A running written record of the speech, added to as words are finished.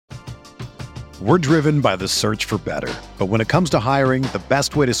We're driven by the search for better. But when it comes to hiring, the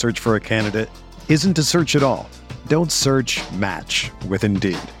best way to search for a candidate isn't to search at all. Don't search, match with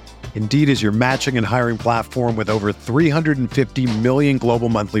Indeed. Indeed is your matching and hiring platform with over 350 million global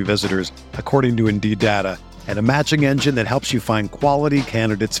monthly visitors, according to Indeed data, and a matching engine that helps you find quality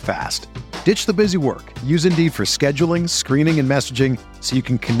candidates fast. Ditch the busy work. Use Indeed for scheduling, screening, and messaging so you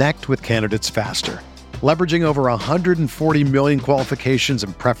can connect with candidates faster. Leveraging over 140 million qualifications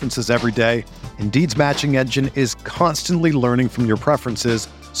and preferences every day, Indeed's matching engine is constantly learning from your preferences,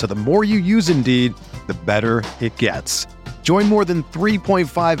 so the more you use Indeed, the better it gets. Join more than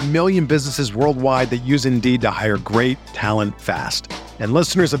 3.5 million businesses worldwide that use Indeed to hire great talent fast. And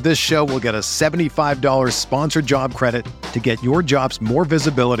listeners of this show will get a $75 sponsored job credit to get your jobs more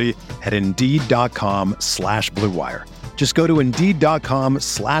visibility at Indeed.com/Blue Wire. Just go to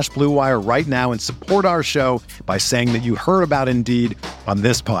Indeed.com/Blue Wire right now and support our show by saying that you heard about Indeed on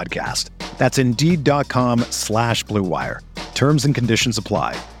this podcast. That's Indeed.com/Blue Wire. Terms and conditions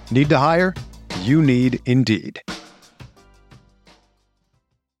apply. Need to hire? You need Indeed.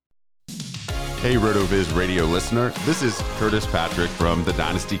 Hey RotoViz radio listener, this is Curtis Patrick from the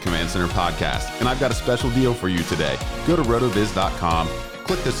Dynasty Command Center podcast, and I've got a special deal for you today. Go to rotoviz.com,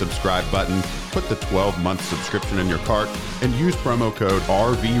 click the subscribe button, put the 12-month subscription in your cart, and use promo code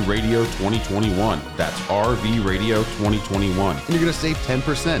RVRadio2021. That's RVRadio2021, and you're going to save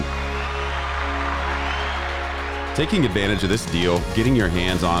 10%. Taking advantage of this deal, getting your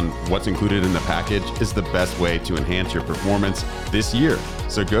hands on what's included in the package is the best way to enhance your performance this year.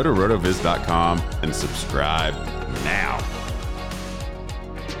 So go to rotoviz.com and subscribe now.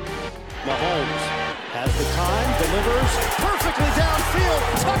 Mahomes has the time, delivers perfectly downfield,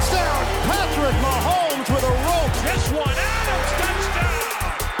 touchdown, Patrick Mahomes with a rope. This one, Adams,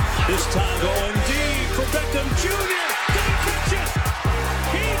 touchdown. This time going deep for Beckham Jr. Did he catch it?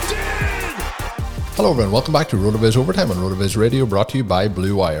 He did! Hello everyone, welcome back to RotoViz Overtime on RotoViz Radio, brought to you by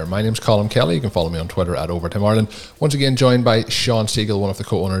Blue Wire. My name's Colin Kelly. You can follow me on Twitter at Overtime Ireland. Once again, joined by Sean Siegel, one of the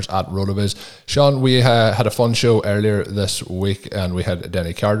co-owners at RotoViz. Sean, we had a fun show earlier this week, and we had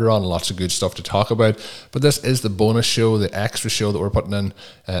Denny Carter on, lots of good stuff to talk about. But this is the bonus show, the extra show that we're putting in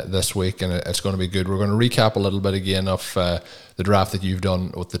this week, and it's going to be good. We're going to recap a little bit again of the draft that you've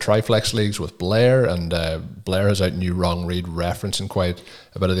done with the Triflex leagues with Blair, and Blair has out new wrong read referencing quite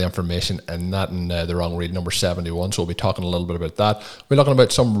a bit of the information in that, and the wrong read number 71, so we'll be talking a little bit about that. We're talking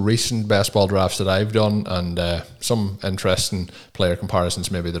about some recent best ball drafts that I've done, and some interesting player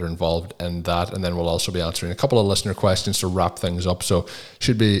comparisons maybe that are involved in that, and then we'll also be answering a couple of listener questions to wrap things up, so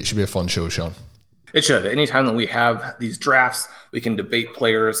should be a fun show, Sean. It should. Anytime that we have these drafts, we can debate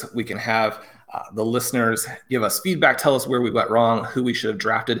players, we can have the listeners give us feedback, tell us where we went wrong, who we should have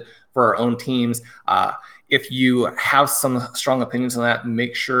drafted for our own teams. If you have some strong opinions on that,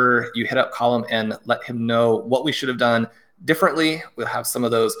 make sure you hit up Colin and let him know what we should have done differently. We'll have some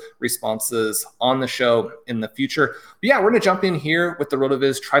of those responses on the show in the future. But yeah, we're going to jump in here with the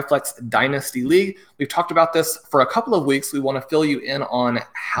RotoViz Triflex Dynasty League. We've talked about this for a couple of weeks. We want to fill you in on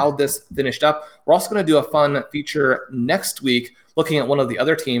how this finished up. We're also going to do a fun feature next week looking at one of the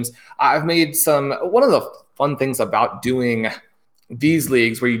other teams. I've made one of the fun things about doing these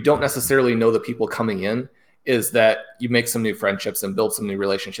leagues where you don't necessarily know the people coming in is that you make some new friendships and build some new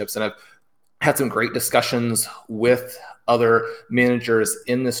relationships. And I've had some great discussions with other managers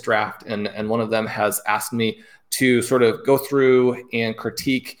in this draft. And one of them has asked me to sort of go through and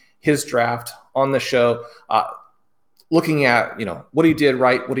critique his draft on the show, looking at, what he did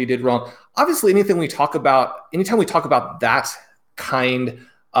right, what he did wrong. Obviously, anytime we talk about that kind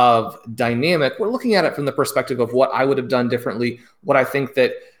of dynamic, we're looking at it from the perspective of what I would have done differently, what I think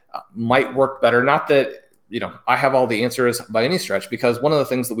that might work better. Not that, I have all the answers by any stretch, because one of the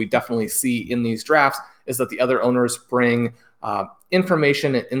things that we definitely see in these drafts is that the other owners bring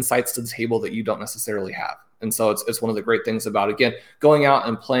information and insights to the table that you don't necessarily have. And so it's one of the great things about, again, going out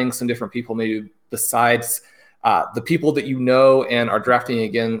and playing some different people, maybe besides the people that you know and are drafting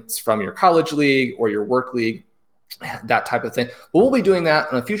against from your college league or your work league, that type of thing. But we'll be doing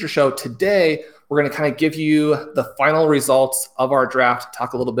that on a future show. Today, we're going to kind of give you the final results of our draft,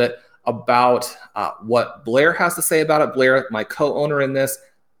 talk a little bit about what Blair has to say about it. Blair, my co-owner in this,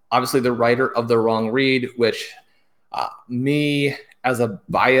 obviously the writer of The Wrong Read, which me as a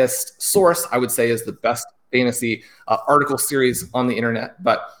biased source, I would say is the best fantasy article series on the internet.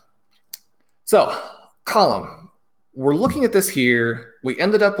 But so, Colin, we're looking at this here. We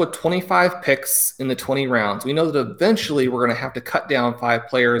ended up with 25 picks in the 20 rounds. We know that eventually we're going to have to cut down 5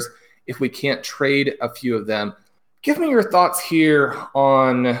 players if we can't trade a few of them. Give me your thoughts here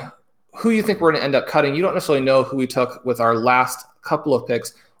on who you think we're going to end up cutting. You don't necessarily know who we took with our last couple of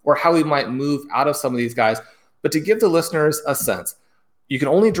picks. or how we might move out of some of these guys. But to give the listeners a sense, you can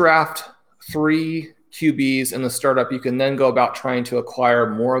only draft 3 QBs in the startup. You can then go about trying to acquire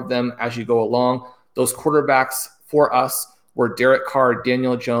more of them as you go along. Those quarterbacks for us were Derek Carr,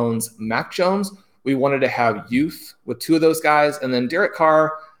 Daniel Jones, Mac Jones. We wanted to have youth with 2 of those guys. And then Derek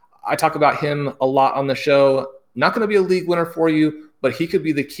Carr, I talk about him a lot on the show. Not going to be a league winner for you, but he could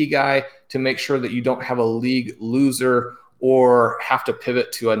be the key guy to make sure that you don't have a league loser or have to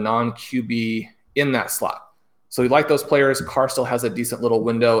pivot to a non-QB in that slot. So we like those players. Carr still has a decent little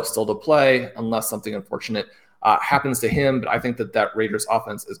window still to play unless something unfortunate happens to him. But I think that Raiders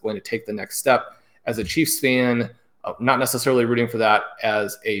offense is going to take the next step. As a Chiefs fan, not necessarily rooting for that,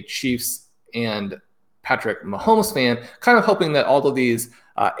 as a Chiefs and Patrick Mahomes fan, kind of hoping that all of these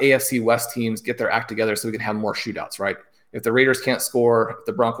AFC West teams get their act together so we can have more shootouts, right? If the Raiders can't score, if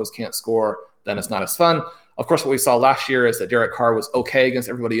the Broncos can't score, then it's not as fun. Of course, what we saw last year is that Derek Carr was okay against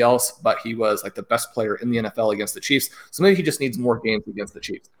everybody else, but he was like the best player in the NFL against the Chiefs. So maybe he just needs more games against the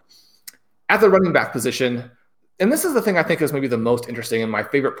Chiefs. At the running back position, and this is the thing I think is maybe the most interesting and my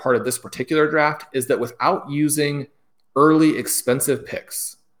favorite part of this particular draft, is that without using early expensive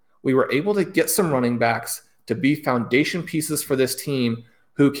picks, we were able to get some running backs to be foundation pieces for this team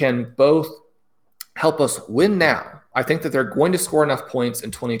who can both help us win now. I think that they're going to score enough points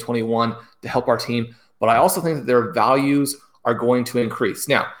in 2021 to help our team, but I also think that their values are going to increase.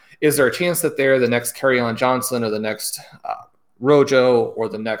 Now, is there a chance that they're the next Kerryon Johnson or the next Rojo or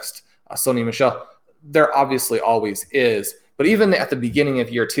the next Sony Michel? There obviously always is. But even at the beginning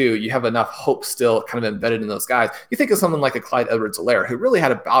of year 2, you have enough hope still kind of embedded in those guys. You think of someone like a Clyde Edwards-Helaire, who really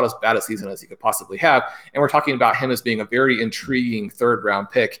had about as bad a season as he could possibly have. And we're talking about him as being a very intriguing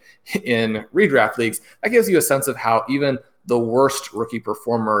 3rd-round pick in redraft leagues. That gives you a sense of how even the worst rookie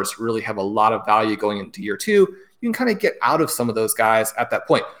performers really have a lot of value going into year 2. You can kind of get out of some of those guys at that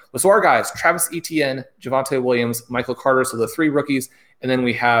point. But so our guys, Travis Etienne, Javonte Williams, Michael Carter, so the 3 rookies. And then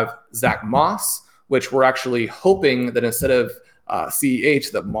we have Zach Moss, which we're actually hoping that instead of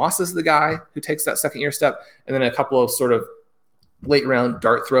CEH, that Moss is the guy who takes that second-year step, and then a couple of sort of late-round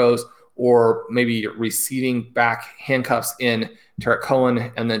dart throws or maybe receiving back handcuffs in Tarek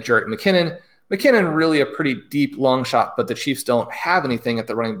Cohen and then Jerick McKinnon. McKinnon really a pretty deep long shot, but the Chiefs don't have anything at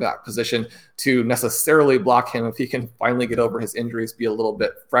the running back position to necessarily block him if he can finally get over his injuries, be a little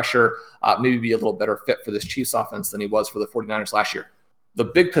bit fresher, maybe be a little better fit for this Chiefs offense than he was for the 49ers last year. The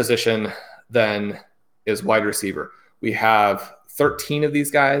big position then is wide receiver. We have 13 of these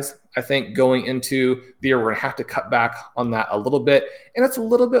guys, I think, going into the year. We're going to have to cut back on that a little bit. And it's a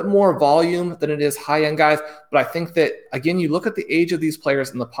little bit more volume than it is high-end guys. But I think that, again, you look at the age of these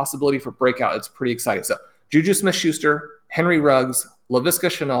players and the possibility for breakout, it's pretty exciting. So Juju Smith-Schuster, Henry Ruggs, Laviska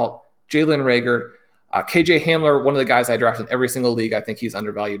Shenault, Jalen Reagor, KJ Hamler, one of the guys I draft in every single league. I think he's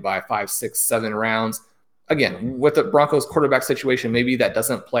undervalued by 5, 6, 7 rounds. Again, with the Broncos quarterback situation, maybe that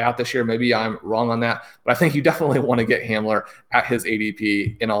doesn't play out this year. Maybe I'm wrong on that. But I think you definitely want to get Hamler at his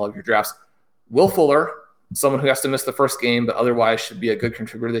ADP in all of your drafts. Will Fuller, someone who has to miss the first game, but otherwise should be a good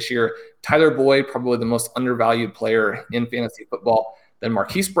contributor this year. Tyler Boyd, probably the most undervalued player in fantasy football. Then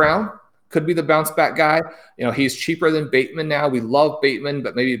Marquise Brown could be the bounce back guy. You know, he's cheaper than Bateman now. We love Bateman,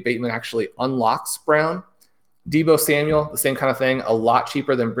 but maybe Bateman actually unlocks Brown. Debo Samuel, the same kind of thing, a lot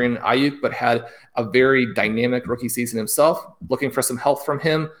cheaper than Brandon Ayuk, but had a very dynamic rookie season himself. Looking for some health from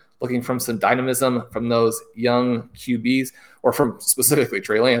him, looking for some dynamism from those young QBs, or from specifically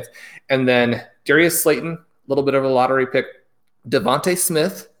Trey Lance. And then Darius Slayton, a little bit of a lottery pick, Devontae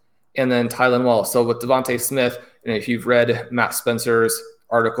Smith, and then Tylan Wallace. So with Devontae Smith, and if you've read Matt Spencer's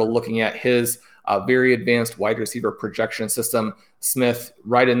article looking at his very advanced wide receiver projection system, Smith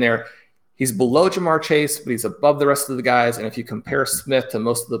right in there. He's below Jamar Chase, but he's above the rest of the guys. And if you compare Smith to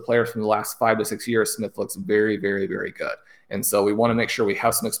most of the players from the last 5 to 6 years, Smith looks very, very, very good. And so we want to make sure we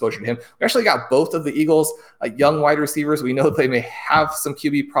have some exposure to him. We actually got both of the Eagles, young wide receivers. We know they may have some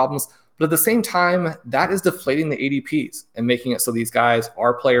QB problems, but at the same time, that is deflating the ADPs and making it so these guys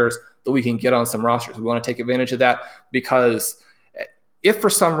are players that we can get on some rosters. We want to take advantage of that because if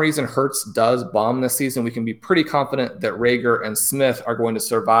for some reason Hurts does bomb this season, we can be pretty confident that Reagor and Smith are going to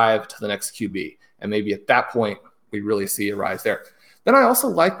survive to the next QB. And maybe at that point, we really see a rise there. Then I also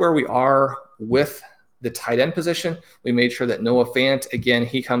like where we are with the tight end position. We made sure that Noah Fant, again,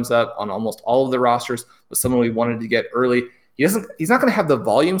 he comes up on almost all of the rosters, was someone we wanted to get early. He's not going to have the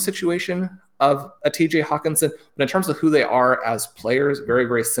volume situation of a TJ Hawkinson, but in terms of who they are as players, very,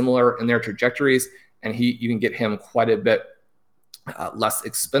 very similar in their trajectories. And you can get him quite a bit less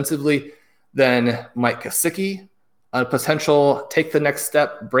expensively than Mike Gesicki, a potential take the next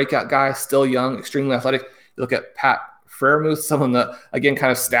step breakout guy, still young, extremely athletic. You look at Pat Freiermuth, someone that, again,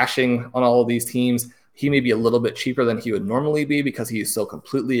 kind of stashing on all of these teams. He may be a little bit cheaper than he would normally be because he is so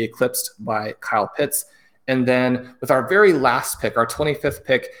completely eclipsed by Kyle Pitts. And then with our very last pick, our 25th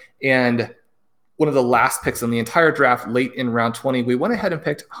pick, and one of the last picks in the entire draft, late in round 20, we went ahead and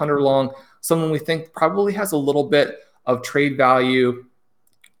picked Hunter Long, someone we think probably has a little bit of trade value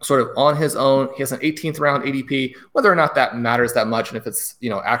sort of on his own. He has an 18th round ADP, whether or not that matters that much. And if it's,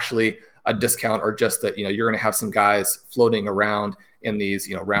 actually a discount or just that, you're going to have some guys floating around in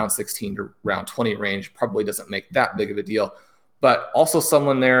these, round 16 to round 20 range, probably doesn't make that big of a deal. But also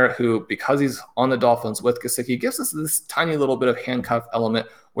someone there who, because he's on the Dolphins with Gesicki, gives us this tiny little bit of handcuff element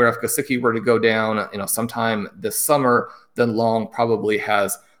where if Gesicki were to go down, sometime this summer, then Long probably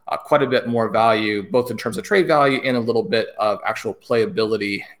has quite a bit more value, both in terms of trade value and a little bit of actual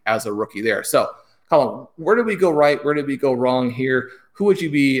playability as a rookie there. So, Colin, where did we go right? Where did we go wrong here? Who would you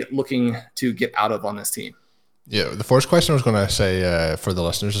be looking to get out of on this team? Yeah, the first question I was going to say for the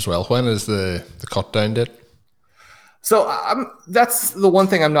listeners as well, when is the cut down date? So that's the one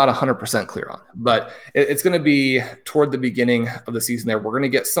thing I'm not 100% clear on, but it's going to be toward the beginning of the season there. We're going to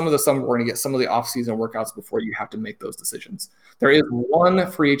get some of the summer, we're going to get some of the off-season workouts before you have to make those decisions. There is one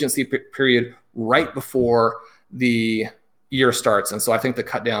free agency period right before the year starts. And so I think the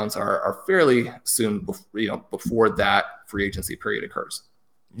cut downs are fairly soon before that free agency period occurs.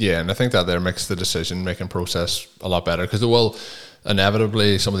 Yeah, and I think that there makes the decision-making process a lot better because, well,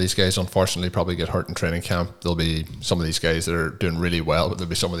 inevitably some of these guys unfortunately probably get hurt in training camp. There'll be some of these guys that are doing really well, but there'll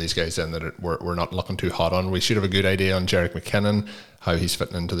be some of these guys then that we're not looking too hot on. We should have a good idea on Jerick McKinnon, how he's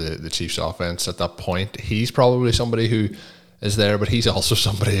fitting into the Chiefs offense at that point. He's probably somebody who is there, but he's also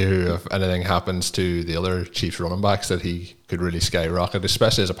somebody who, if anything happens to the other Chiefs running backs, that he could really skyrocket,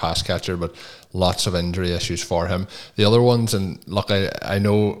 especially as a pass catcher, but lots of injury issues for him. The other ones, and look, I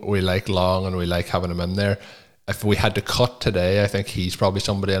know we like Long and we like having him in there. If we had to cut today, I think he's probably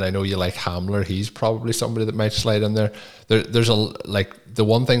somebody, and I know you like Hamler, he's probably somebody that might slide in there. There's the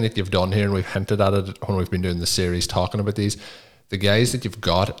one thing that you've done here, and we've hinted at it when we've been doing the series talking about these, the guys that you've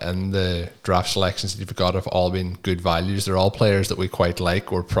got in the draft selections that you've got have all been good values. They're all players that we quite like.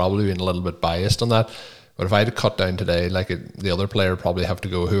 We're probably being a little bit biased on that. But if I had to cut down today, the other player probably have to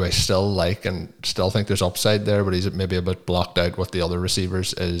go who I still like and still think there's upside there, but he's maybe a bit blocked out with the other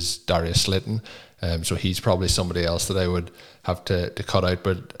receivers, is Darius Slayton. So he's probably somebody else that I would have to cut out.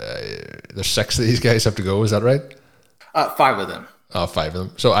 But there's 6 of these guys have to go. Is that right? 5 of them. 5 of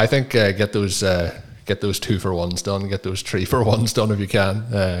them. So I think get those 2-for-1s done, get those 3-for-1s done if you can,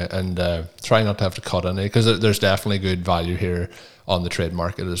 and try not to have to cut any, because there's definitely good value here on the trade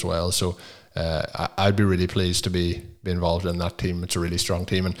market as well. So I'd be really pleased to be involved in that team. It's a really strong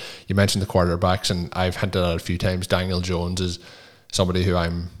team. And you mentioned the quarterbacks, and I've hinted at it a few times. Daniel Jones is somebody who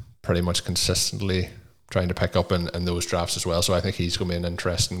I'm pretty much consistently trying to pick up in those drafts as well. So I think he's going to be an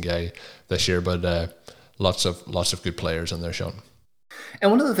interesting guy this year. But lots of good players in there, Sean.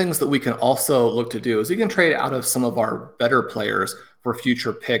 And one of the things that we can also look to do is we can trade out of some of our better players for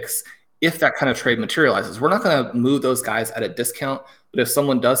future picks if that kind of trade materializes. We're not going to move those guys at a discount, but if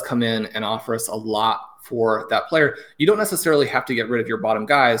someone does come in and offer us a lot for that player, you don't necessarily have to get rid of your bottom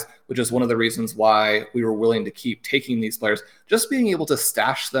guys, which is one of the reasons why we were willing to keep taking these players. Just being able to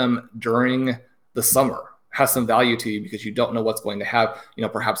stash them during the summer has some value to you because you don't know what's going to have.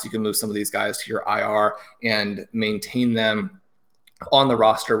 Perhaps you can move some of these guys to your IR and maintain them on the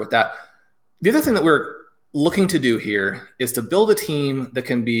roster with that. The other thing that we're looking to do here is to build a team that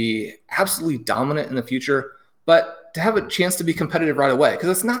can be absolutely dominant in the future, but to have a chance to be competitive right away, because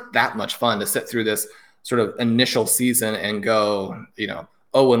it's not that much fun to sit through this sort of initial season and go, 0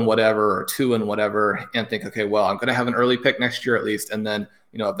 and whatever or 2 and whatever and think, okay, well, I'm going to have an early pick next year at least, and then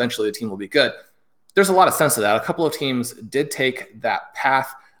eventually the team will be good. There's a lot of sense to that. A couple of teams did take that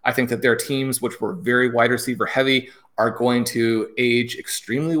path. I think that their teams, which were very wide receiver heavy, are going to age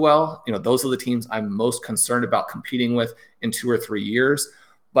extremely well. Those are the teams I'm most concerned about competing with in 2 or 3 years.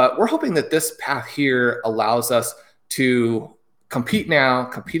 But we're hoping that this path here allows us to compete now,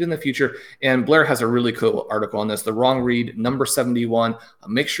 compete in the future. And Blair has a really cool article on this, The Wrong Read, number 71.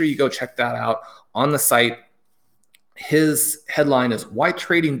 Make sure you go check that out on the site. His headline is Why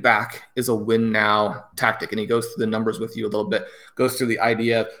Trading Back is a Win Now Tactic. And he goes through the numbers with you a little bit, goes through the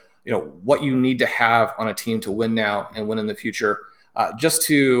idea of what you need to have on a team to win now and win in the future. Just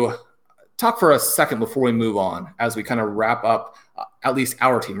to talk for a second before we move on, as we kind of wrap up at least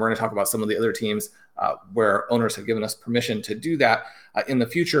our team, we're going to talk about some of the other teams where owners have given us permission to do that in the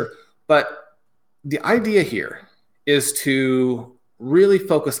future. But the idea here is to really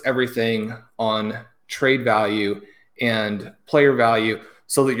focus everything on trade value and player value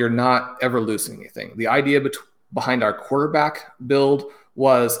so that you're not ever losing anything. The idea behind our quarterback build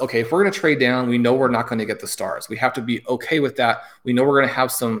was, okay, if we're going to trade down, we know we're not going to get the stars. We have to be okay with that. We know we're going to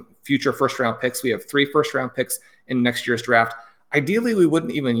have some future first-round picks. We have 3 first-round picks in next year's draft. Ideally, we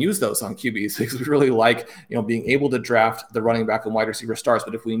wouldn't even use those on QBs because we really like, being able to draft the running back and wide receiver stars.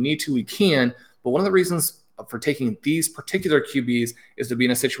 But if we need to, we can. But one of the reasons for taking these particular QBs is to be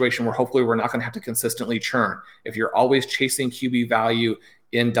in a situation where hopefully we're not going to have to consistently churn. If you're always chasing QB value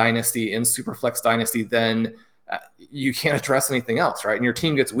in Dynasty, in Superflex Dynasty, then you can't address anything else, right? And your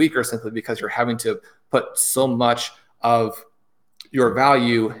team gets weaker simply because you're having to put so much of your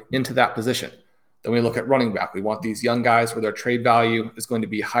value into that position. Then we look at running back. We want these young guys where their trade value is going to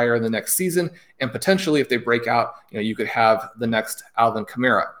be higher in the next season. And potentially if they break out, you could have the next Alvin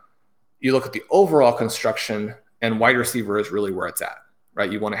Kamara. You look at the overall construction, and wide receiver is really where it's at,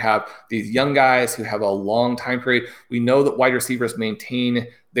 right? You want to have these young guys who have a long time period. We know that wide receivers maintain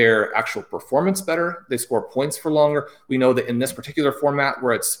their actual performance better. They score points for longer. We know that in this particular format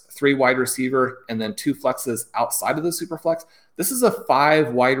where it's 3 wide receiver and then 2 flexes outside of the super flex, this is a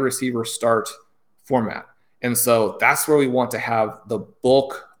 5 wide receiver start format. And so that's where we want to have the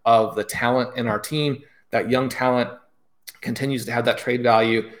bulk of the talent in our team. That young talent continues to have that trade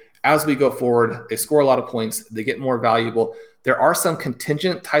value. As we go forward, they score a lot of points. They get more valuable. There are some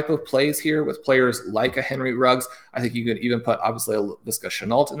contingent type of plays here with players like a Henry Ruggs. I think you could even put, obviously, a Laviska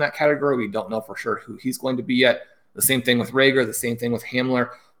Shenault in that category. We don't know for sure who he's going to be yet. The same thing with Rager, the same thing with Hamler.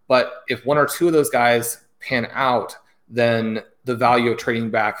 But if 1 or 2 of those guys pan out, then the value of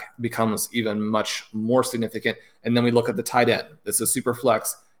trading back becomes even much more significant. And then we look at the tight end. This is super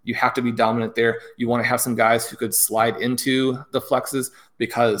flex. You have to be dominant there. You want to have some guys who could slide into the flexes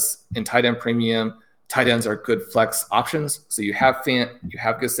because in tight end premium, tight ends are good flex options. So you have Fant, you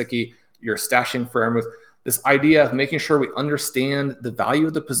have Gesicki, you're stashing Freiermuth. This idea of making sure we understand the value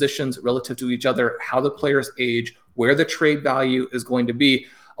of the positions relative to each other, how the players age, where the trade value is going to be.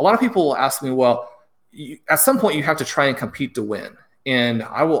 A lot of people will ask me, well, at some point you have to try and compete to win. And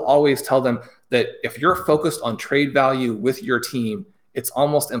I will always tell them that if you're focused on trade value with your team, it's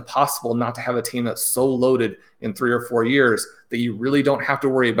almost impossible not to have a team that's so loaded in 3 or 4 years that you really don't have to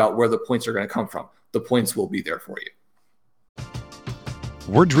worry about where the points are going to come from. The points will be there for you.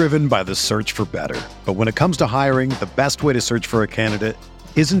 We're driven by the search for better. But when it comes to hiring, the best way to search for a candidate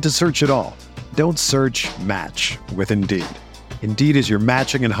isn't to search at all. Don't search, match with Indeed. Indeed is your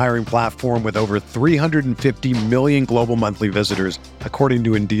matching and hiring platform with over 350 million global monthly visitors, according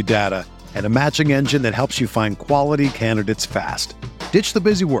to Indeed data, and a matching engine that helps you find quality candidates fast. Ditch the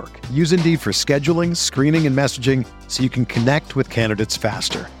busy work. Use Indeed for scheduling, screening, and messaging so you can connect with candidates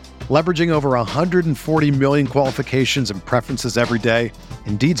faster. Leveraging over 140 million qualifications and preferences every day,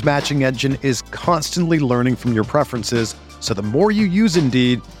 Indeed's matching engine is constantly learning from your preferences, so the more you use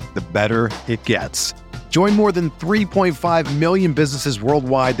Indeed, the better it gets. Join more than 3.5 million businesses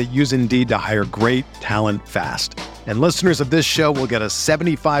worldwide that use Indeed to hire great talent fast. And listeners of this show will get a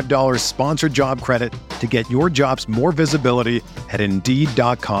 $75 sponsored job credit to get your jobs more visibility at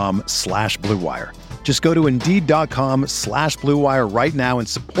Indeed.com/Blue Wire. Just go to Indeed.com/Blue Wire right now and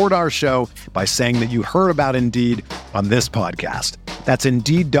support our show by saying that you heard about Indeed on this podcast. That's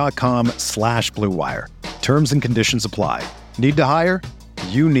Indeed.com/Blue Wire. Terms and conditions apply. Need to hire?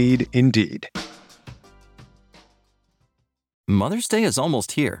 You need Indeed. Mother's Day is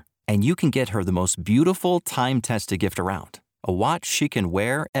almost here, and you can get her the most beautiful time-tested gift around. A watch she can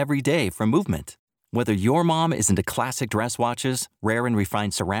wear every day from Movement. Whether your mom is into classic dress watches, rare and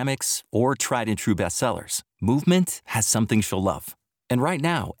refined ceramics, or tried and true bestsellers, Movement has something she'll love. And right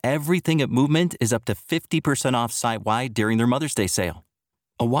now, everything at Movement is up to 50% off site-wide during their Mother's Day sale.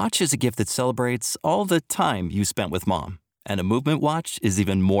 A watch is a gift that celebrates all the time you spent with mom. And a Movement watch is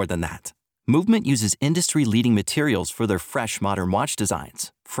even more than that. Movement uses industry-leading materials for their fresh modern watch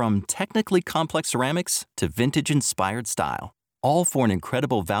designs, from technically complex ceramics to vintage-inspired style. All for an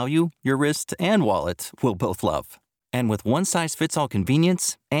incredible value your wrist and wallet will both love. And with one-size-fits-all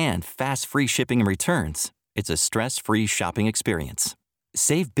convenience and fast free shipping and returns, it's a stress-free shopping experience.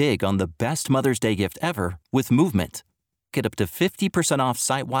 Save big on the best Mother's Day gift ever with Movement. Get up to 50% off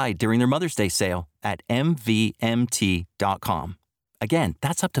site-wide during their Mother's Day sale at MVMT.com. Again,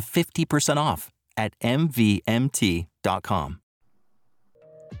 that's up to 50% off at MVMT.com.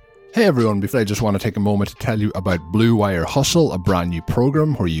 Hey everyone, before I just want to take a moment to tell you about Blue Wire Hustle, a brand new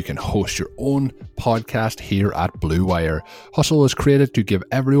program where you can host your own podcast here at Blue Wire. Hustle was created to give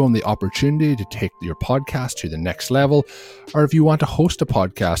everyone the opportunity to take your podcast to the next level, or if you want to host a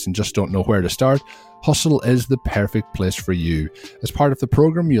podcast and just don't know where to start, Hustle is the perfect place for you. As part of the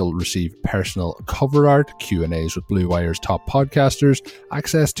program, you'll receive personal cover art, Q&As with Blue Wire's top podcasters,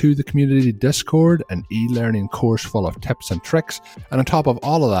 access to the community Discord, an e-learning course full of tips and tricks, and on top of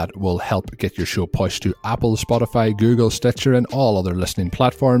all of that, we'll help get your show pushed to Apple, Spotify, Google, Stitcher, and all other listening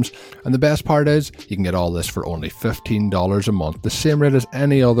platforms. And the best part is, you can get all this for only $15 a month, the same rate as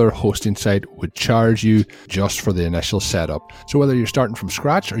any other hosting site would charge you just for the initial setup. So whether you're starting from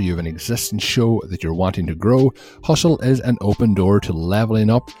scratch or you have an existing show that you're wanting to grow, Hustle is an open door to leveling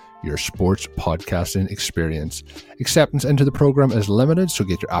up your sports podcasting experience. Acceptance into the program is limited, so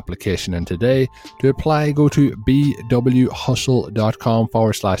get your application in today. To apply, go to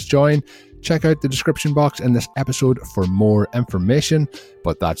bwhustle.com/join. Check out the description box in this episode for more information,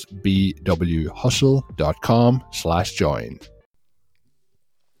 but that's bwhustle.com/join.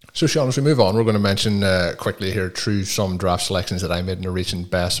 So Sean, as we move on, we're going to mention quickly here through some draft selections that I made in a recent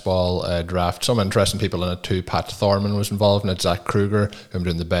best ball draft. Some interesting people in it too. Pat Thorman was involved in it. Zach Kruger, who I'm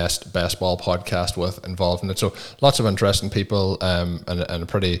doing the best ball podcast with, involved in it. So lots of interesting people and a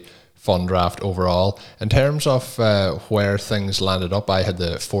pretty fun draft overall. In terms of where things landed up, I had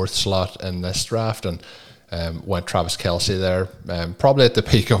the 4th slot in this draft and went Travis Kelce there, probably at the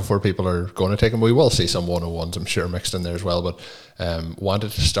peak of where people are going to take him. We will see some 101s, I'm sure, mixed in there as well, but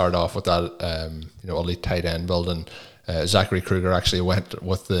wanted to start off with that elite tight end build, and Zachary Kruger actually went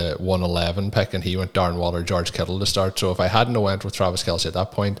with the 111 pick, and he went Darren Waller, George Kittle to start. So if I hadn't went with Travis Kelce at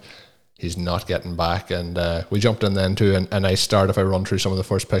that point, he's not getting back. And we jumped in then to a nice start. If I run through some of the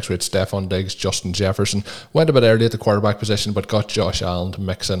first picks, we had Stephon Diggs, Justin Jefferson. Went a bit early at the quarterback position, but got Josh Allen to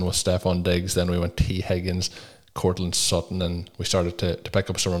mix in with Stephon Diggs. Then we went T. Higgins, Cortland Sutton, and we started to pick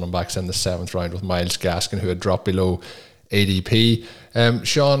up some running backs in the 7th round with Myles Gaskin, who had dropped below ADP.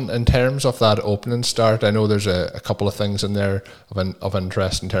 Sean, in terms of that opening start, I know there's a couple of things in there of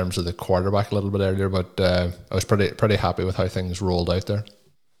interest in terms of the quarterback a little bit earlier, but I was pretty happy with how things rolled out there.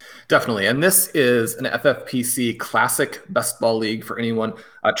 Definitely. And this is an FFPC classic best ball league for anyone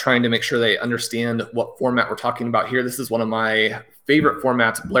trying to make sure they understand what format we're talking about here. This is one of my favorite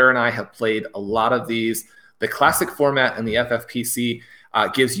formats. Blair and I have played a lot of these. The classic format and the FFPC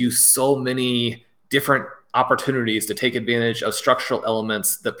gives you so many different opportunities to take advantage of structural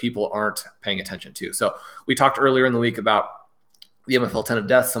elements that people aren't paying attention to. So we talked earlier in the week about the MFL 10 of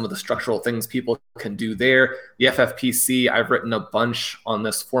death, some of the structural things people can do there. The FFPC, I've written a bunch on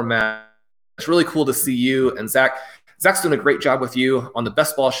this format. It's really cool to see you and Zach. Zach's doing a great job with you on the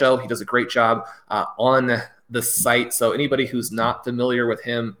Best Ball Show. He does a great job on the site. So anybody who's not familiar with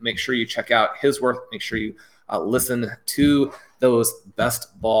him, make sure you check out his work. Make sure you listen to those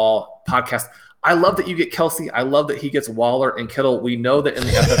Best Ball podcasts. I love that you get Kelce. I love that he gets Waller and Kittle. We know that in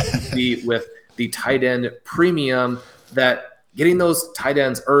the FFPC with the tight end premium that getting those tight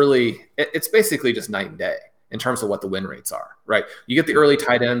ends early, it's basically just night and day in terms of what the win rates are, right? You get the early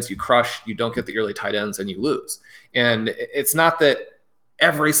tight ends, you crush. You don't get the early tight ends and you lose. And it's not that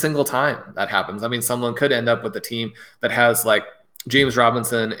every single time that happens. I mean, someone could end up with a team that has like James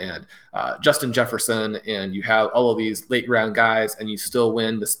Robinson and Justin Jefferson, and you have all of these late round guys, and you still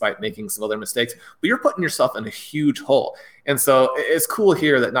win despite making some other mistakes. But you're putting yourself in a huge hole. And so it's cool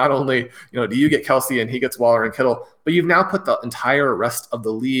here that not only do you get Kelce and he gets Waller and Kittle, but you've now put the entire rest of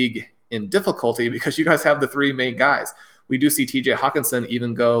the league in difficulty because you guys have the 3 main guys. We do see TJ Hawkinson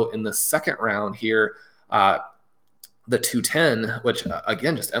even go in the 2nd round here, the 210, which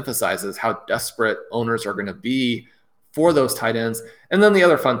again just emphasizes how desperate owners are going to be for those tight ends. And then the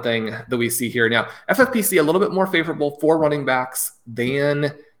other fun thing that we see here now, FFPC a little bit more favorable for running backs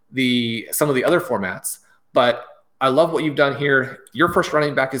than some of the other formats, but I love what you've done here. Your first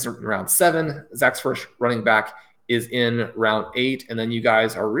running back is in round 7. Zach's first running back is in round 8. And then you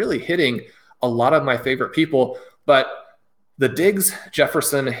guys are really hitting a lot of my favorite people. But the Diggs,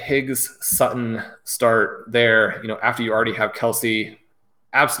 Jefferson, Higgs, Sutton start there, after you already have Kelce,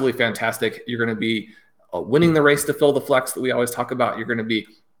 absolutely fantastic. You're going to be winning the race to fill the flex that we always talk about. You're going to be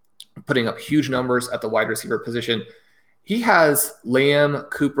putting up huge numbers at the wide receiver position. He has Lamb,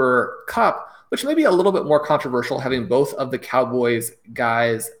 Cooper, Kupp, which may be a little bit more controversial, having both of the Cowboys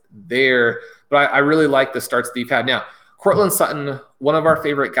guys there. But I really like the starts that you've had. Now, Cortland Sutton, one of our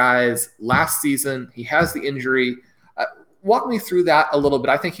favorite guys last season. He has the injury. Walk me through that a little bit.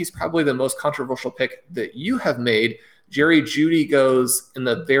 I think he's probably the most controversial pick that you have made. Jerry Jeudy goes in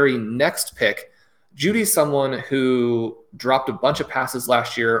the very next pick. Judy's someone who dropped a bunch of passes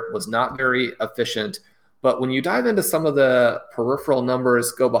last year, was not very efficient. But when you dive into some of the peripheral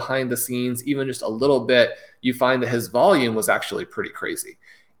numbers, go behind the scenes, even just a little bit, you find that his volume was actually pretty crazy.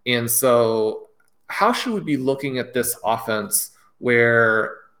 And so how should we be looking at this offense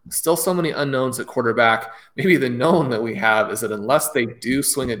where Still so many unknowns at quarterback. Maybe the known that we have is that unless they do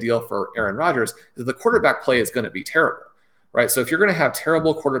swing a deal for Aaron Rodgers, the quarterback play is going to be terrible, right? So if you're going to have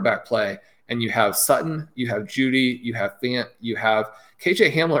terrible quarterback play and you have Sutton, you have Judy, you have Fant, you have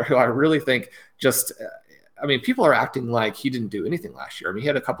KJ Hamler, who I really think people are acting like he didn't do anything last year. I mean, he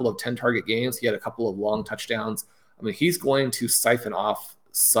had a couple of 10-target games. He had a couple of long touchdowns. I mean, he's going to siphon off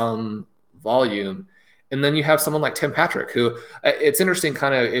some volume. And then you have someone like Tim Patrick, who it's interesting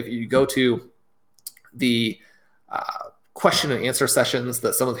kind of if you go to the question and answer sessions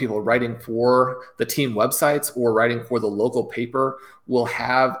that some of the people writing for the team websites or writing for the local paper will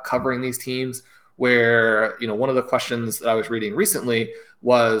have covering these teams, where, one of the questions that I was reading recently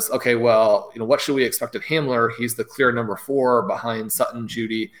was, okay, well, what should we expect of Hamler? He's the clear number 4 behind Sutton,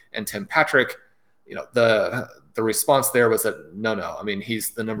 Judy, and Tim Patrick. The response there was that no. I mean,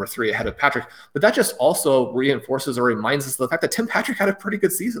 he's the number 3 ahead of Patrick. But that just also reinforces or reminds us of the fact that Tim Patrick had a pretty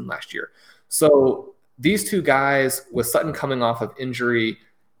good season last year. So these two guys, with Sutton coming off of injury,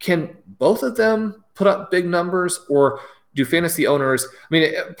 can both of them put up big numbers, or do fantasy owners? I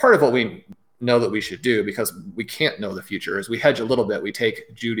mean, part of what we know that we should do, because we can't know the future, is we hedge a little bit. We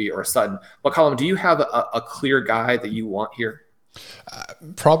take Judy or Sutton. But Colin, do you have a clear guy that you want here?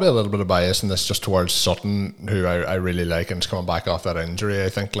 Probably a little bit of bias in this, just towards Sutton, who I really like, and is coming back off that injury. I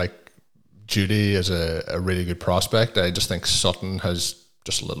think like Judy is a really good prospect. I just think Sutton has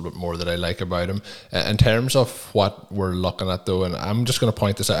just a little bit more that I like about him. In terms of what we're looking at, though, and I'm just going to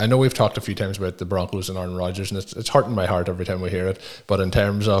point this out. I know we've talked a few times about the Broncos and Aaron Rodgers, and it's hurting my heart every time we hear it. But in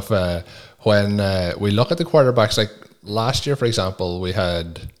terms of when we look at the quarterbacks, like last year, for example, we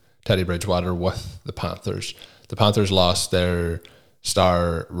had Teddy Bridgewater with the Panthers. The Panthers lost their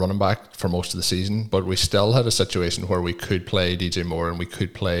star running back for most of the season, but we still had a situation where we could play DJ Moore and we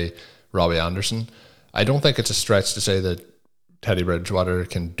could play Robbie Anderson. I don't think it's a stretch to say that Teddy Bridgewater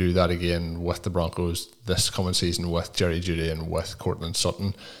can do that again with the Broncos this coming season, with Jerry Jeudy and with Courtland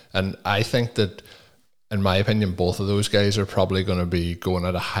Sutton. And I think that, in my opinion, both of those guys are probably going to be going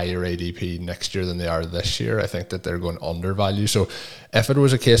at a higher ADP next year than they are this year. I think that they're going undervalue. So if it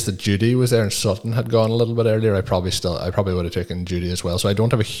was a case that Jeudy was there and Sutton had gone a little bit earlier, I probably would have taken Jeudy as well. So I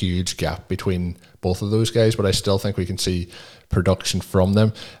don't have a huge gap between both of those guys, but I still think we can see production from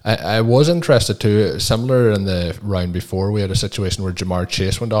them. I was interested too, similar in the round before, we had a situation where Jamar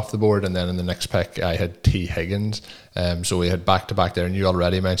Chase went off the board, and then in the next pick I had T. Higgins. So we had back-to-back there, and you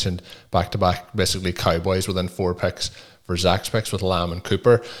already mentioned back-to-back, basically Cowboys within 4 picks for Zach's picks with Lamb and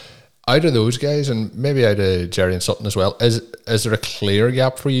Cooper. Out of those guys, and maybe out of Jerry and Sutton as well, is there a clear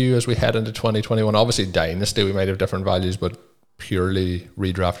gap for you as we head into 2021? Obviously Dynasty, we might have different values, but purely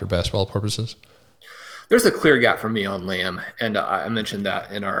redraft or best ball purposes? There's a clear gap for me on Lamb, and I mentioned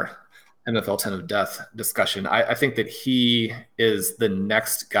that in our NFL 10 of Death discussion. I think that he is the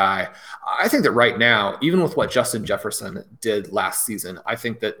next guy. I think that right now, even with what Justin Jefferson did last season, I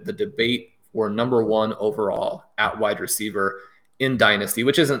think that the debate for number 1 overall at wide receiver in Dynasty,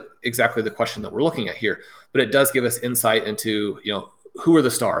 which isn't exactly the question that we're looking at here, but it does give us insight into, who are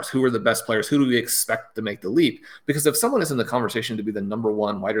the stars? Who are the best players? Who do we expect to make the leap? Because if someone is in the conversation to be the number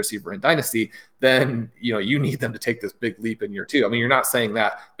 1 wide receiver in Dynasty, then you need them to take this big leap in year 2. I mean, you're not saying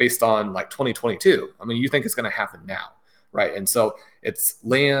that based on like 2022. I mean, you think it's going to happen now, right? And so it's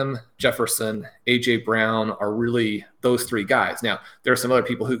Lamb, Jefferson, AJ Brown are really those 3 guys. Now, there are some other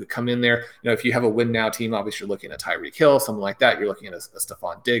people who could come in there. If you have a win now team, obviously you're looking at Tyreek Hill, something like that. You're looking at a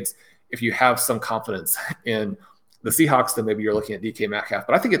Stephon Diggs. If you have some confidence in the Seahawks, then maybe you're looking at DK Metcalf.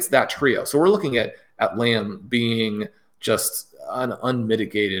 But I think it's that trio. So we're looking at Lamb being just an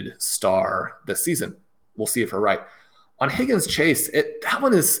unmitigated star this season. We'll see if we're right. On Higgins Chase, that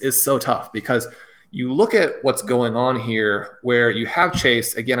one is so tough, because you look at what's going on here, where you have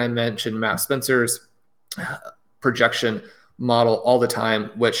Chase. Again, I mentioned Matt Spencer's projection model all the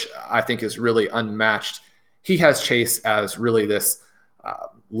time, which I think is really unmatched. He has Chase as really this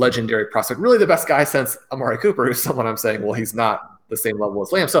legendary prospect, really the best guy since Amari Cooper, who's someone I'm saying, well, he's not the same level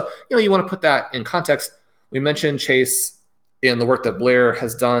as Lamb. So, you want to put that in context. We mentioned Chase in the work that Blair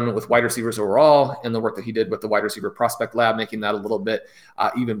has done with wide receivers overall, and the work that he did with the wide receiver prospect lab, making that a little bit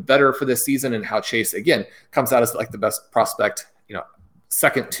even better for this season, and how Chase, again, comes out as like the best prospect,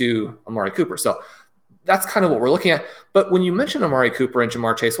 second to Amari Cooper. So that's kind of what we're looking at. But when you mention Amari Cooper and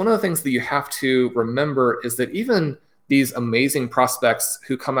Jamar Chase, one of the things that you have to remember is that even these amazing prospects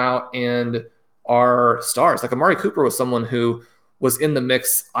who come out and are stars, like Amari Cooper was someone who was in the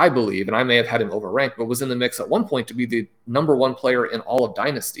mix, I believe, and I may have had him overranked, but was in the mix at one point to be the number 1 player in all of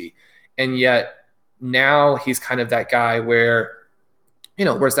Dynasty. And yet now he's kind of that guy where,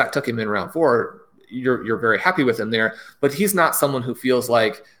 where Zach took him in round 4, you're very happy with him there, but he's not someone who feels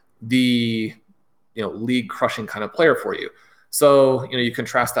like the league crushing kind of player for you. So, you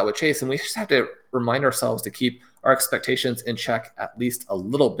contrast that with Chase, and we just have to remind ourselves to keep our expectations in check at least a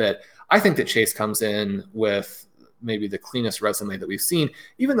little bit. I think that Chase comes in with maybe the cleanest resume that we've seen,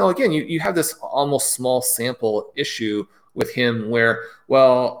 even though, again, you have this almost small sample issue with him where,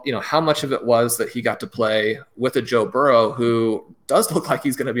 how much of it was that he got to play with a Joe Burrow who does look like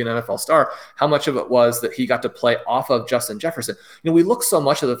he's going to be an NFL star? How much of it was that he got to play off of Justin Jefferson? We look so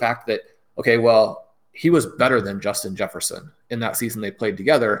much of the fact that, okay, well, he was better than Justin Jefferson in that season they played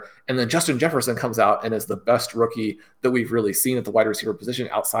together. And then Justin Jefferson comes out and is the best rookie that we've really seen at the wide receiver position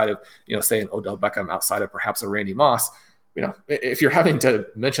outside of, say, an Odell Beckham, outside of perhaps a Randy Moss. If you're having to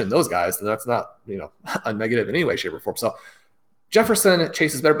mention those guys, then that's not, a negative in any way, shape, or form. So Jefferson,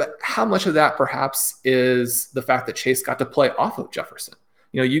 Chase is better, but how much of that perhaps is the fact that Chase got to play off of Jefferson?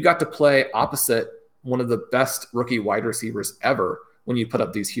 You got to play opposite one of the best rookie wide receivers ever when you put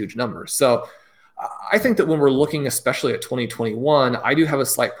up these huge numbers. So I think that when we're looking especially at 2021, I do have a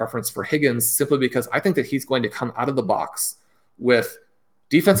slight preference for Higgins simply because I think that he's going to come out of the box with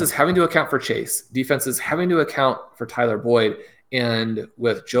defenses having to account for Chase, defenses having to account for Tyler Boyd, and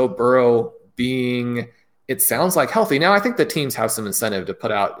with Joe Burrow being, it sounds like, healthy. Now, I think the teams have some incentive to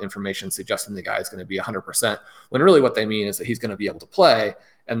put out information suggesting the guy is going to be 100%, when really what they mean is that he's going to be able to play.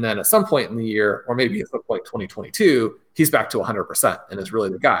 And then at some point in the year, or maybe at some point 2022, he's back to 100% and is really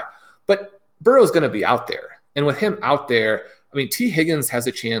the guy. But Burrow's going to be out there. And with him out there, T. Higgins has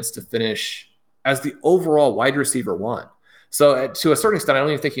a chance to finish as the overall wide receiver one. So to a certain extent, I don't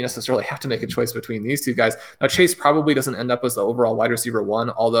even think you necessarily have to make a choice between these two guys. Now, Chase probably doesn't end up as the overall wide receiver one,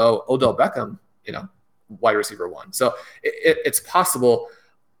 although Odell Beckham, wide receiver one. So it's possible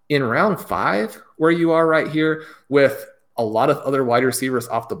in round 5, where you are right here with a lot of other wide receivers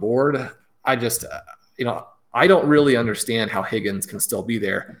off the board. I just, I don't really understand how Higgins can still be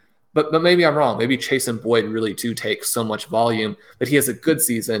there. But maybe I'm wrong. Maybe Chase and Boyd really do take so much volume that he has a good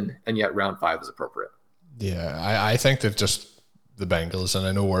season, and yet round 5 is appropriate. Yeah, I think that just the Bengals, and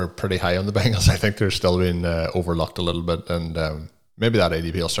I know we're pretty high on the Bengals, I think they're still being overlooked a little bit, and maybe that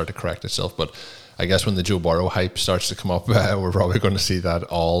ADP will start to correct itself. But I guess when the Joe Burrow hype starts to come up, we're probably going to see that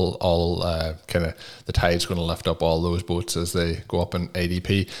all kind of the tide's going to lift up all those boats as they go up in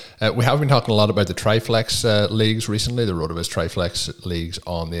ADP. We have been talking a lot about the Triflex leagues recently, the RotoViz Triflex leagues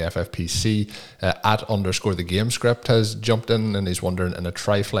on the FFPC. @_ the game script has jumped in, and he's wondering, in a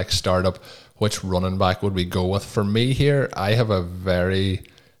Triflex startup, which running back would we go with? For me here, I have a very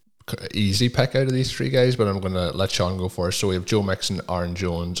easy pick out of these 3 guys, but I'm going to let Sean go first. So we have Joe Mixon, Aaron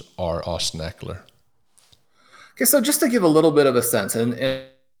Jones, or Austin Eckler. Okay, so just to give a little bit of a sense, and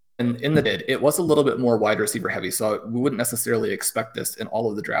in the bid, it was a little bit more wide receiver heavy, so we wouldn't necessarily expect this in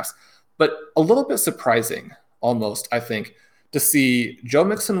all of the drafts, but a little bit surprising almost, I think, to see Joe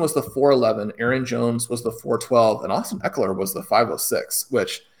Mixon was the 411, Aaron Jones was the 412, and Austin Eckler was the 506,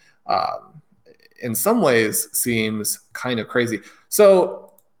 which in some ways seems kind of crazy.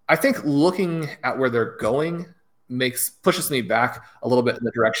 So I think looking at where they're going pushes me back a little bit in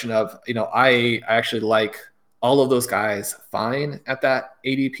the direction of, I actually like all of those guys fine at that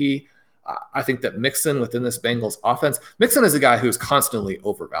ADP. I think that Mixon within this Bengals offense, Mixon is a guy who's constantly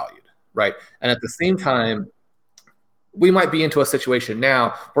overvalued, right? And at the same time, we might be into a situation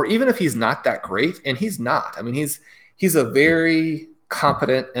now where even if he's not that great, and he's not, he's a very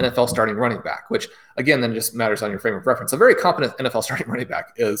competent NFL starting running back, which again, then just matters on your frame of reference. A very competent NFL starting running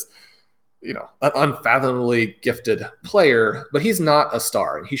back is, an unfathomably gifted player, but he's not a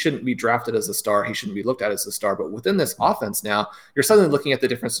star, and he shouldn't be drafted as a star. He shouldn't be looked at as a star. But within this offense now, you're suddenly looking at the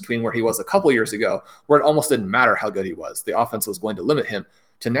difference between where he was a couple years ago, where it almost didn't matter how good he was. The offense was going to limit him,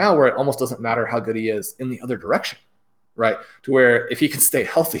 to now where it almost doesn't matter how good he is in the other direction, right? To where if he can stay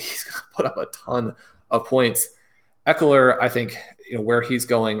healthy, he's going to put up a ton of points. Eckler, I think, where he's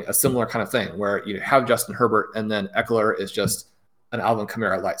going, a similar kind of thing, where you have Justin Herbert, and then Eckler is just an Alvin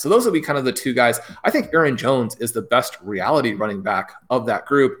Kamara light. So those would be kind of the 2 guys. I think Aaron Jones is the best reality running back of that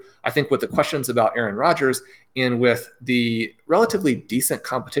group. I think with the questions about Aaron Rodgers and with the relatively decent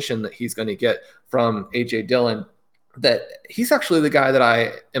competition that he's going to get from A.J. Dillon, that he's actually the guy that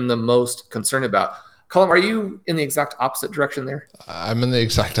I am the most concerned about. Colm, are you in the exact opposite direction there? I'm in the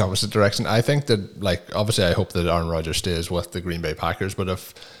exact opposite direction. I think that, obviously I hope that Aaron Rodgers stays with the Green Bay Packers, but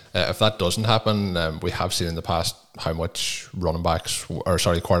if that doesn't happen, we have seen in the past how much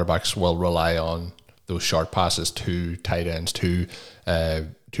quarterbacks will rely on those short passes to tight ends to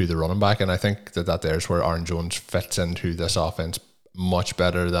the running back, and I think that there's where Aaron Jones fits into this offense much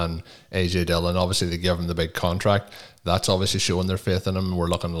better than AJ Dillon. Obviously, they give him the big contract. That's obviously showing their faith in him. We're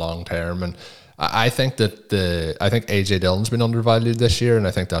looking long term, and I think that I think AJ Dillon's been undervalued this year, and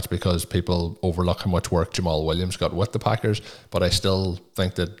I think that's because people overlook how much work Jamal Williams got with the Packers. But I still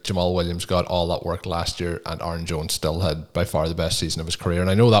think that Jamal Williams got all that work last year, and Aaron Jones still had by far the best season of his career. And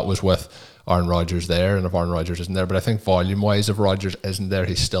I know that was with Aaron Rodgers there, and if Aaron Rodgers isn't there, but I think volume wise, if Rodgers isn't there,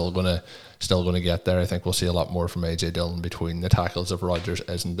 he's still gonna get there. I think we'll see a lot more from AJ Dillon between the tackles if Rodgers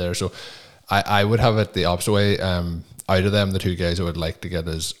isn't there. So I would have it the opposite way. Out of them, the two guys I would like to get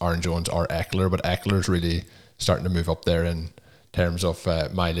is Aaron Jones or Eckler, but Eckler's really starting to move up there in terms of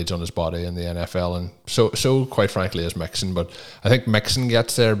mileage on his body in the NFL, and so quite frankly is Mixon. But I think Mixon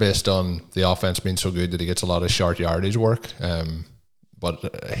gets there based on the offense being so good that he gets a lot of short yardage work.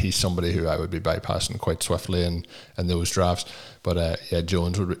 But he's somebody who I would be bypassing quite swiftly in those drafts. But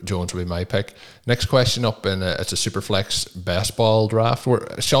Jones would be my pick. Next question up, and it's a Superflex best ball draft.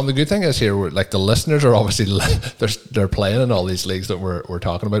 Sean, the good thing is here, like the listeners are obviously they're playing in all these leagues that we're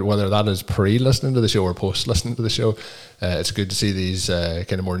talking about, whether that is pre-listening to the show or post-listening to the show. It's good to see these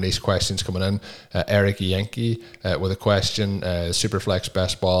kind of more niche questions coming in. Eric Yankee with a question: the Superflex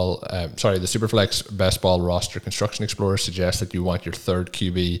best ball roster construction explorer suggests that you want your third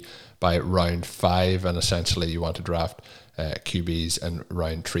QB by round 5, and essentially you want to draft QBs in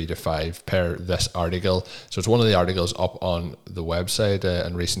round 3 to 5 per this article. So it's one of the articles up on the website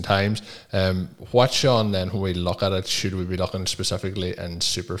in recent times. What, Sean, then when we look at it, should we be looking specifically in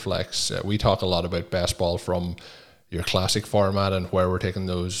Superflex? We talk a lot about best ball from your classic format and where we're taking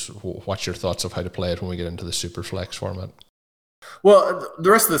those. What's your thoughts of how to play it when we get into the Superflex format? Well, the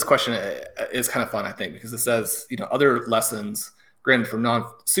rest of this question is kind of fun, I think, because it says, other lessons granted from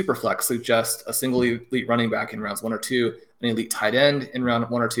non-Superflex suggest a single elite running back in rounds 1 or 2, an elite tight end in round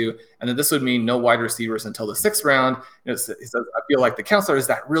 1 or 2, and then this would mean no wide receivers until the 6th round. He says, I feel like the counselor, is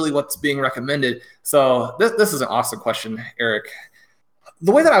that really what's being recommended? So this is an awesome question, Eric.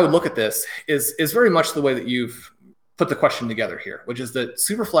 The way that I would look at this is very much the way that you've put the question together here, which is that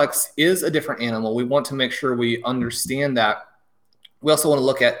Superflex is a different animal. We want to make sure we understand that. We also want to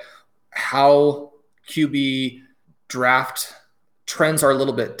look at how QB draft trends are a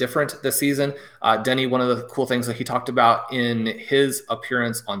little bit different this season. Denny, one of the cool things that he talked about in his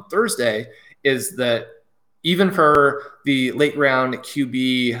appearance on Thursday is that even for the late round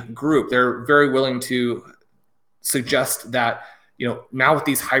QB group, they're very willing to suggest that, now with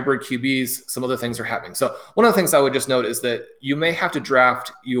these hybrid QBs, some other things are happening. So one of the things I would just note is that you may have to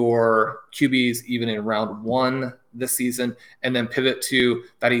draft your QBs even in round 1 this season, and then pivot to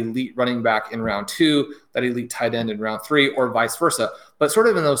that elite running back in round 2, that elite tight end in round 3, or vice versa. But sort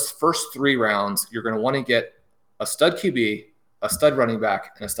of in those first 3 rounds, you're going to want to get a stud QB, a stud running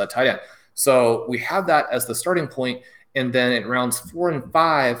back, and a stud tight end. So we have that as the starting point. And then in rounds 4 and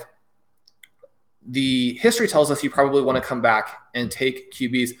 5, the history tells us you probably want to come back and take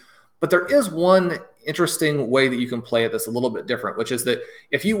QBs. But there is one interesting way that you can play it that's a little bit different, which is that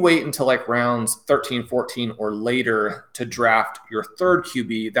if you wait until like rounds 13, 14 or later to draft your third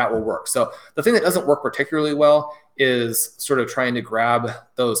QB, that will work. So the thing that doesn't work particularly well is sort of trying to grab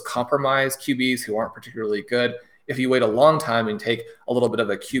those compromise QBs who aren't particularly good. If you wait a long time and take a little bit of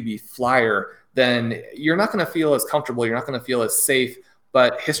a QB flyer, then you're not going to feel as comfortable. You're not going to feel as safe.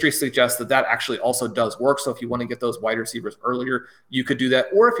 But history suggests that actually also does work. So if you want to get those wide receivers earlier, you could do that.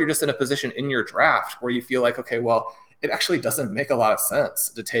 Or if you're just in a position in your draft where you feel like, okay, well, it actually doesn't make a lot of sense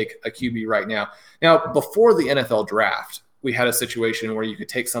to take a QB right now. Now, before the NFL draft, we had a situation where you could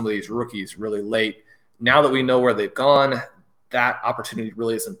take some of these rookies really late. Now that we know where they've gone, that opportunity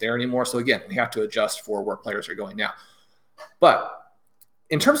really isn't there anymore. So again, we have to adjust for where players are going now. But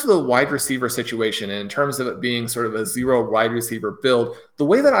in terms of the wide receiver situation, and in terms of it being sort of a zero wide receiver build, the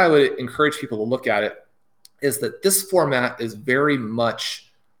way that I would encourage people to look at it is that this format is very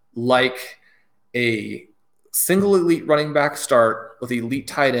much like a single elite running back start with elite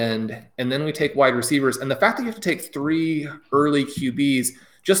tight end, and then we take wide receivers. And the fact that you have to take 3 early QBs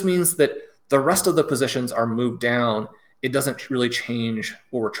just means that the rest of the positions are moved down. It doesn't really change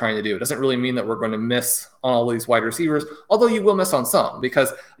what we're trying to do. It doesn't really mean that we're going to miss on all these wide receivers, although you will miss on some,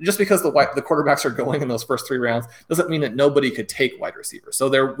 because just because the quarterbacks are going in those first 3 rounds doesn't mean that nobody could take wide receivers. So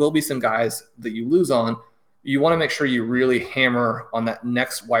there will be some guys that you lose on. You want to make sure you really hammer on that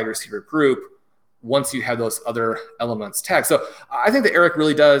next wide receiver group once you have those other elements tagged. So I think that Eric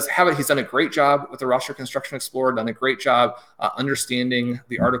really does have it. He's done a great job with the Roster Construction Explorer, done a great job understanding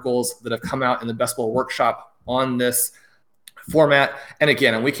the articles that have come out in the Best Ball Workshop on this format. And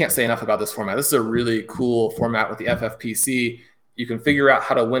again, and we can't say enough about this format. This is a really cool format with the FFPC. You can figure out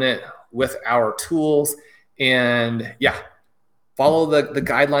how to win it with our tools, and follow the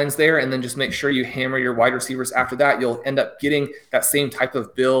guidelines there, and then just make sure you hammer your wide receivers after that. You'll end up getting that same type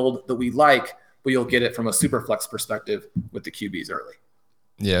of build that we like, but you'll get it from a super flex perspective with the QBs early.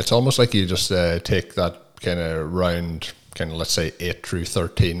 Yeah, it's almost like you just take that kind of round, let's say 8 through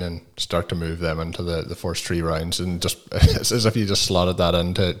 13, and start to move them into the first 3 rounds, and just it's as if you just slotted that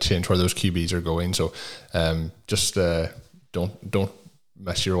in to change where those QBs are going. So just don't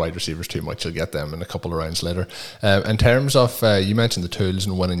mess your wide receivers too much. You'll get them in a couple of rounds later. In terms of, you mentioned the tools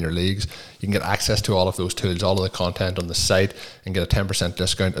and winning your leagues. You can get access to all of those tools, all of the content on the site, and get a 10%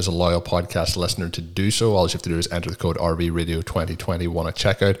 discount as a loyal podcast listener to do so. All you have to do is enter the code RVRadio2021 at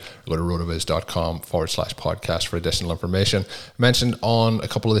checkout, or go to rotoviz.com/podcast for additional information. I mentioned on a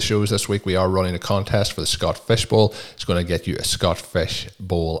couple of the shows this week, we are running a contest for the Scott Fish Bowl. It's going to get you a Scott Fish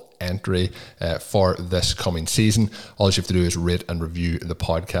Bowl entry for this coming season. All you have to do is rate and review the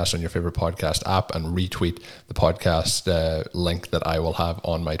podcast on your favorite podcast app, and retweet the podcast link that I will have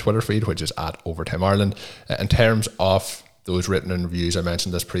on my Twitter feed, which is at Overtime Ireland. In terms of those written in reviews, I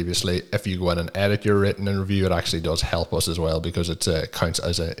mentioned this previously, if you go in and edit your written in review, it actually does help us as well, because it counts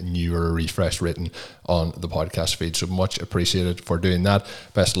as a new or a refreshed written on the podcast feed. So much appreciated for doing that.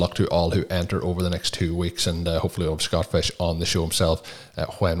 Best luck to all who enter over the next 2 weeks, and hopefully we'll have Scott Fish on the show himself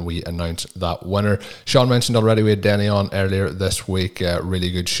when we announce that winner. Sean mentioned already, we had Denny on earlier this week. Really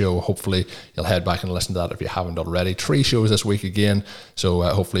good show. Hopefully you'll head back and listen to that if you haven't already. 3 shows this week again, so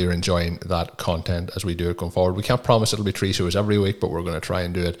hopefully you're enjoying that content as we do it going forward. We can't promise it'll be 3 shows every week, but we're going to try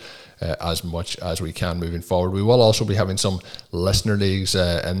and do it as much as we can moving forward. We will also be having some listener leagues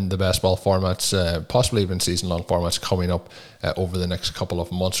in the best ball formats, possibly even season-long formats coming up over the next couple of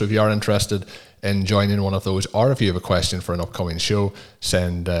months. So if you are interested in joining one of those, or if you have a question for an upcoming show,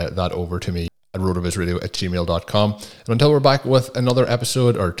 send that over to me at rotovizradio@gmail.com. And until we're back with another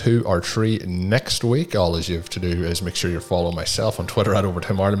episode or 2 or 3 next week, all you have to do is make sure you follow myself on Twitter at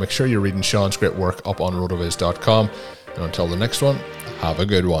Overtime Ireland. Make sure you're reading Sean's great work up on rotoviz.com. And until the next one, have a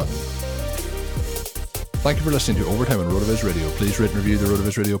good one. Thank you for listening to Overtime on RotoViz Radio. Please rate and review the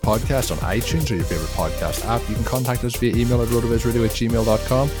RotoViz Radio podcast on iTunes or your favorite podcast app. You can contact us via email at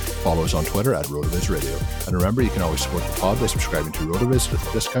rotovizradio@gmail.com. Follow us on Twitter at RotoViz Radio. And remember, you can always support the pod by subscribing to RotoViz with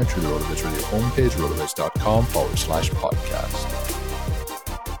a discount through the RotoViz Radio homepage, rotoviz.com/podcast.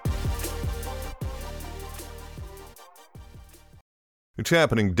 It's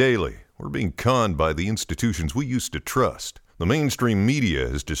happening daily. We're being conned by the institutions we used to trust. The mainstream media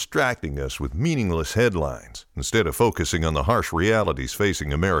is distracting us with meaningless headlines instead of focusing on the harsh realities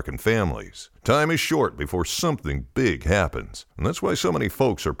facing American families. Time is short before something big happens, and that's why so many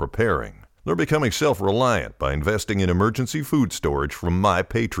folks are preparing. They're becoming self-reliant by investing in emergency food storage from My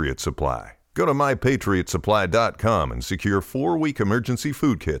Patriot Supply. Go to MyPatriotSupply.com and secure 4-week emergency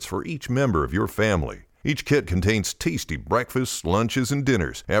food kits for each member of your family. Each kit contains tasty breakfasts, lunches, and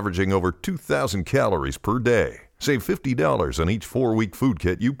dinners, averaging over 2,000 calories per day. Save $50 on each 4-week food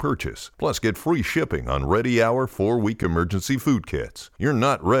kit you purchase. Plus, get free shipping on Ready Hour 4-week emergency food kits. You're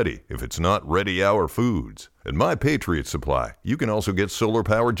not ready if it's not Ready Hour Foods. At My Patriot Supply, you can also get solar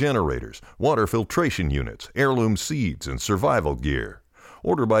power generators, water filtration units, heirloom seeds, and survival gear.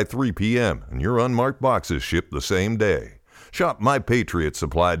 Order by 3 p.m. and your unmarked boxes ship the same day. Shop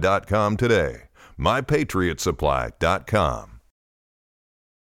MyPatriotSupply.com today. MyPatriotSupply.com.